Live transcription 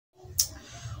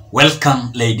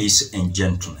Welcome, ladies and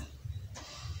gentlemen.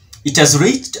 It has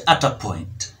reached at a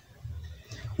point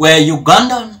where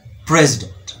Ugandan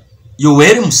President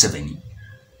Yoweri Museveni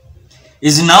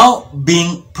is now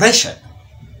being pressured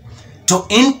to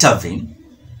intervene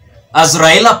as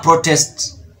Raila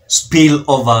protests spill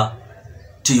over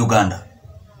to Uganda.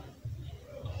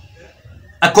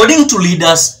 According to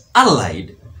leaders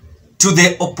allied to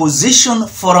the Opposition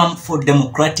Forum for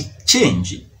Democratic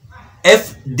Change,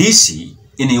 FDC,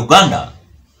 in Uganda,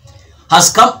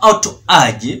 has come out to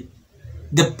urge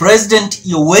the President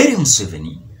Yoweri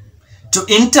Museveni to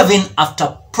intervene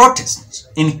after protests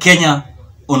in Kenya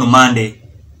on Monday,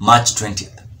 March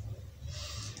 20th.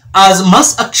 As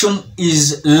mass action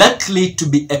is likely to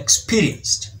be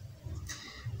experienced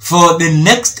for the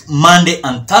next Monday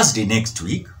and Thursday next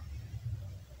week,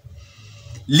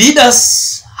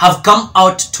 leaders have come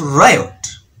out to riot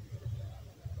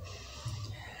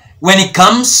when it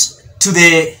comes to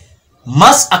the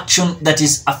mass action that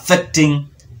is affecting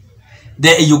the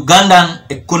Ugandan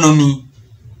economy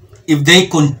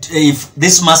if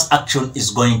this mass action is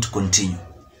going to continue.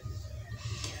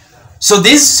 So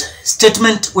this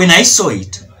statement, when I saw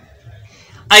it,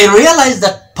 I realized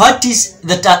that parties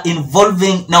that are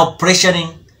involving now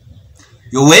pressuring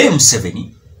Yoweri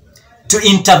Museveni to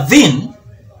intervene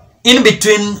in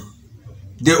between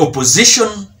the opposition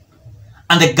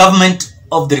and the government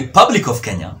of the Republic of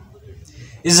Kenya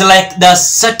is like there are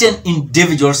certain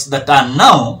individuals that are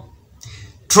now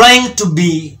trying to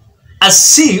be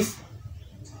as if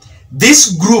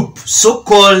this group,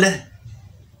 so-called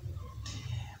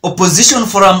Opposition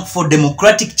Forum for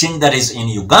Democratic Change that is in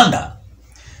Uganda,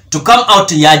 to come out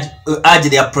to urge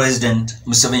their President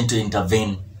Museveni to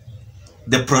intervene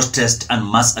the protest and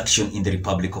mass action in the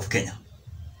Republic of Kenya.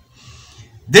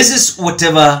 This is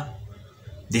whatever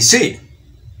they say.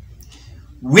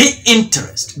 We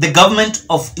interest the government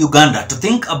of Uganda to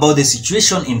think about the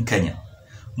situation in Kenya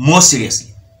more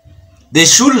seriously. They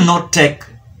should not take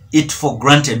it for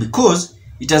granted because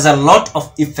it has a lot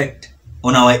of effect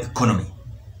on our economy,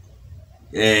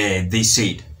 they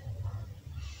said.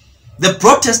 The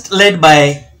protest led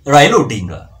by Raila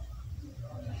Odinga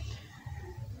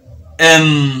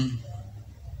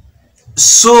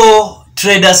so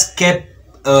traders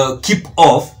keep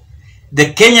off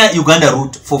the Kenya-Uganda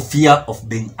route for fear of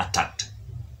being attacked.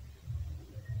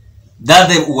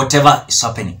 That's whatever is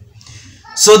happening.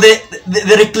 So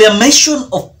the reclamation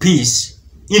of peace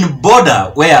in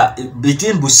border where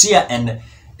between Busia and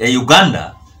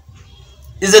Uganda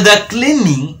is that they're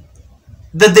claiming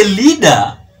that the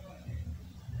leader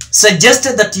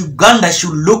suggested that Uganda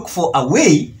should look for a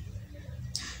way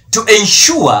to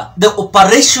ensure the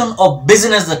operation of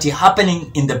business that is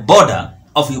happening in the border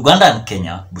of Uganda and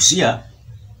Kenya, Busia,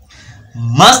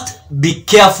 must be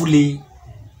carefully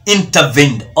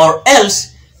intervened or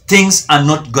else things are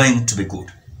not going to be good.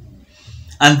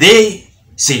 And they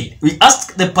say, we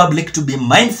ask the public to be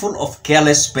mindful of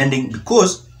careless spending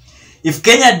because if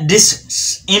Kenya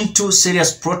descends into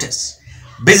serious protests,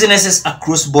 businesses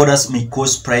across borders may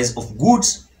cause price of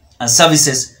goods and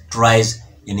services to rise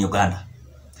in Uganda.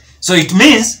 So it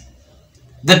means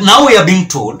that now we are being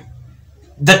told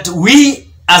that we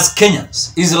as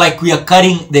Kenyans is like we are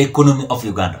carrying the economy of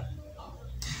Uganda,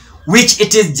 which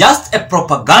it is just a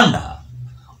propaganda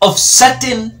of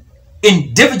certain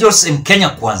individuals in Kenya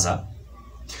Kwanza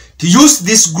to use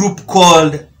this group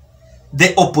called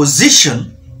the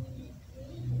Opposition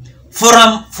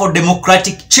Forum for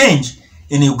Democratic Change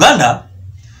in Uganda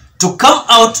to come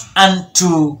out and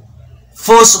to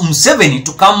force Museveni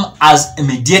to come as a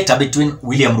mediator between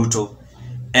William Ruto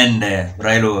and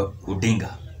Raila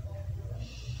Odinga.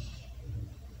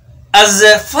 As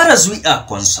far as we are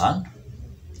concerned,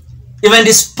 even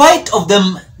despite of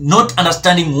them not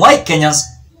understanding why Kenyans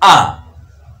are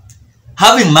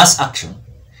having mass action,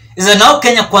 is that now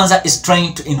Kenya Kwanza is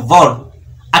trying to involve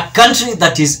a country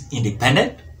that is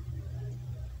independent.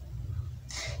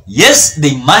 Yes,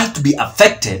 they might be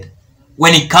affected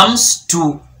when it comes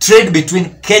to trade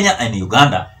between Kenya and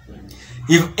Uganda.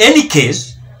 In any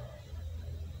case,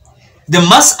 the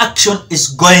mass action is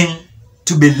going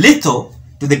to be lethal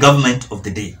to the government of the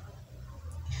day.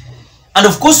 And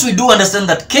of course, we do understand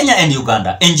that Kenya and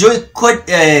Uganda enjoy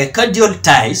cordial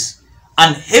ties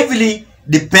and heavily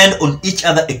depend on each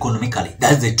other economically.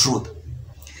 That's the truth.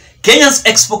 Kenyan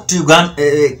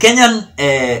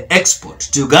export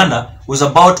to Uganda was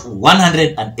about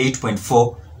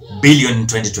 108.4 billion in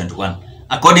 2021,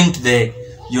 according to the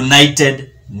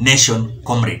United Nations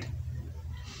Comrade.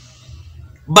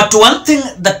 But one thing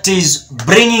that is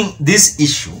bringing this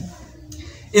issue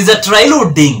is that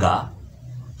Raila Odinga,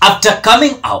 after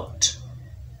coming out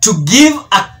to give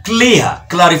a clear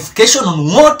clarification on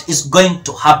what is going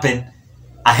to happen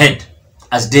ahead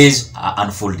as days are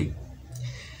unfolding.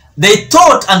 They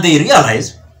thought and they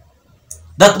realized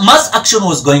that mass action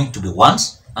was going to be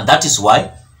once, and that is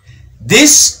why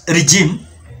this regime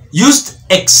used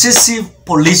excessive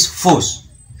police force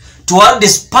toward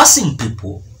dispersing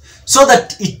people so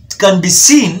that it can be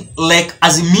seen like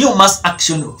Azimio mass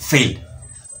action failed.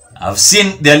 I've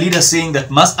seen their leaders saying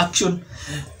that mass action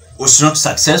was not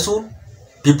successful.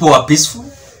 People were peaceful.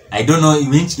 I don't know in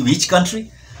which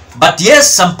country. But yes,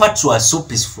 some parts were so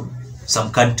peaceful,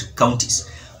 some counties.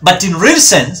 But in real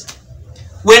sense,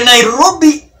 when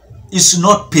Nairobi is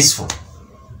not peaceful,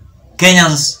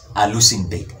 Kenyans are losing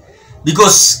big.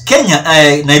 Because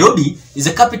Nairobi is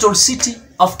the capital city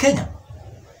of Kenya.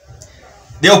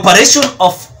 The operation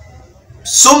of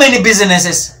so many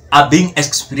businesses are being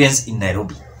experienced in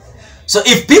Nairobi. So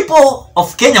if people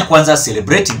of Kenya Kwanza are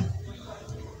celebrating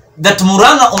that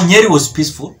Murang'a or Nyeri was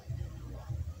peaceful,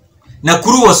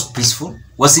 Nakuru was peaceful,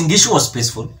 Uasin Gishu was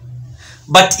peaceful,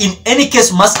 but in any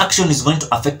case mass action is going to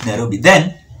affect Nairobi,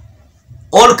 then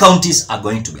all counties are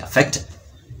going to be affected.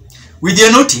 With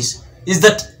your notice is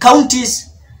that counties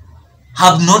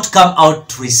have not come out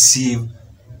to receive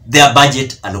their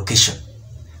budget allocation.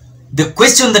 The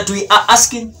question that we are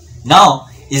asking now,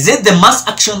 is it the mass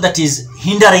action that is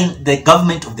hindering the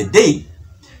government of the day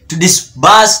to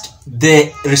disburse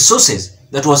the resources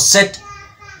that was set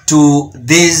to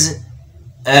these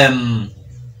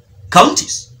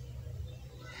counties?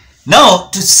 Now,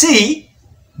 to see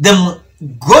them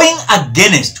going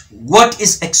against what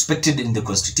is expected in the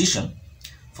constitution,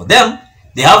 for them,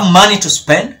 they have money to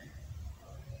spend,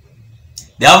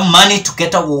 they have money to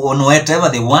cater on whatever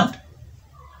they want,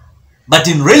 but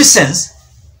in real sense,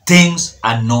 things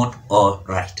are not all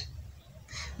right.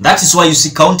 That is why you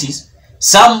see counties,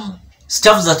 some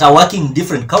staffs that are working in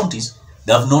different counties,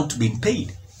 they have not been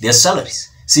paid their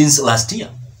salaries since last year.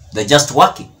 They're just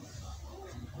working.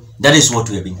 That is what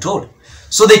we have been told.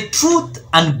 So the truth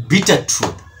and bitter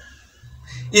truth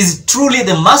is truly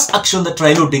the mass action that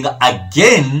Raila Odinga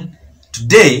again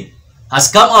today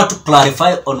has come out to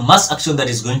clarify on mass action that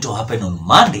is going to happen on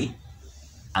Monday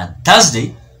and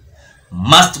Thursday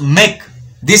must make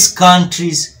these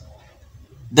countries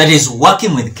that is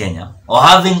working with Kenya or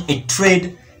having a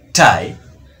trade tie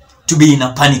to be in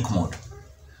a panic mode.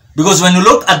 Because when you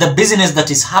look at the business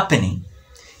that is happening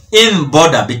in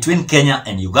border between Kenya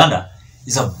and Uganda,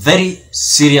 is a very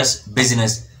serious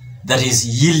business that is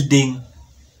yielding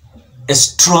a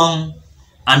strong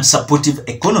and supportive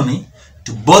economy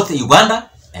to both Uganda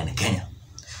and Kenya.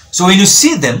 So when you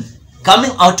see them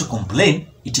coming out to complain,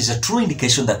 it is a true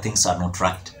indication that things are not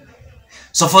right.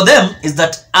 So for them is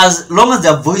that as long as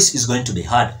their voice is going to be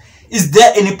heard, is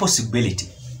there any possibility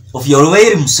of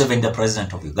Yoweri Museveni, the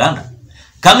president of Uganda,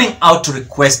 coming out to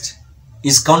request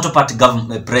his counterpart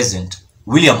government president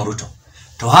William Ruto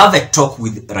to have a talk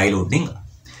with Raila Odinga?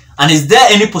 And is there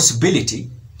any possibility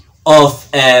of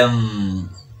Raila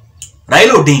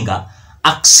Odinga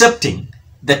accepting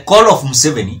the call of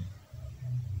Museveni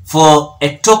for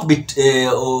a talk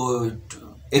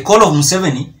call of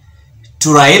Museveni to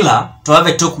Raila to have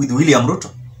a talk with William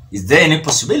Ruto? Is there any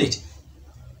possibility?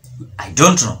 I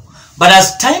don't know. But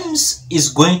as times is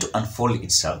going to unfold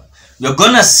itself, we are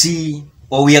going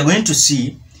to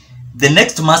see the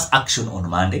next mass action on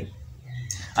Monday,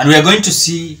 and we are going to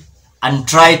see and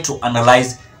try to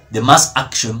analyze the mass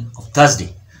action of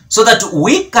Thursday so that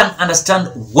we can understand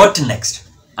what next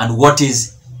and what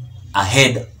is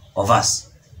ahead of us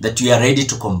that we are ready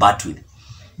to combat with.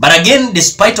 But again,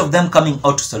 despite of them coming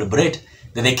out to celebrate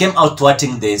that they came out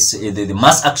thwarting this, the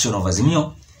mass action of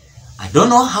Azimio, I don't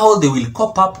know how they will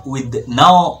cope up with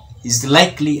now is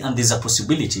likely, and there's a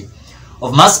possibility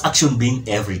of mass action being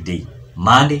every day.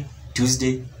 Monday,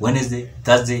 Tuesday, Wednesday,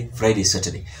 Thursday, Friday,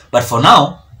 Saturday. But for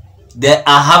now, they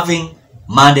are having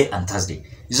Monday and Thursday.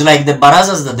 It's like the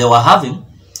barazas that they were having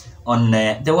on,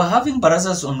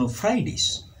 barazas on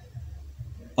Fridays,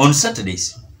 on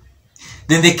Saturdays.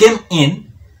 Then they came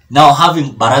in, now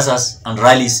having barazas and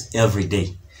rallies every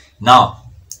day. Now,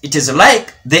 it is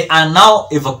like they are now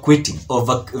evacuating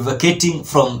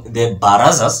from the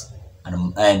barazas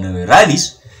and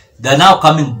rallies. They are now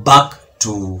coming back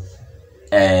to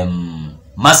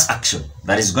mass action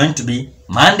that is going to be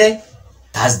Monday,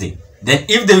 Thursday. Then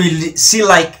if they will see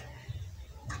like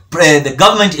the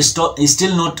government is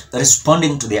still not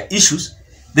responding to their issues,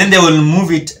 then they will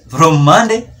move it from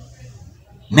Monday,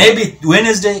 maybe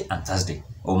Wednesday and Thursday,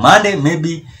 or Monday,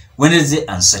 maybe Wednesday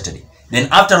and Saturday. Then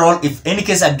after all, if any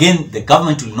case again the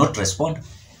government will not respond,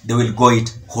 they will go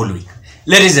it whole week.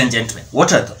 Ladies and gentlemen,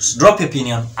 what are your thoughts? Drop your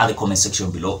opinion at the comment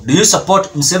section below. Do you support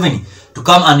Museveni to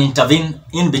come and intervene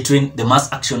in between the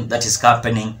mass action that is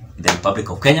happening in the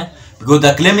Republic of Kenya? Because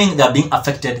they're claiming they're being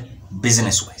affected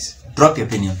business-wise. Drop your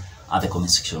opinion at the comment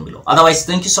section below. Otherwise,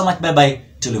 thank you so much. Bye-bye.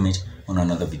 Till we meet on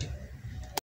another video.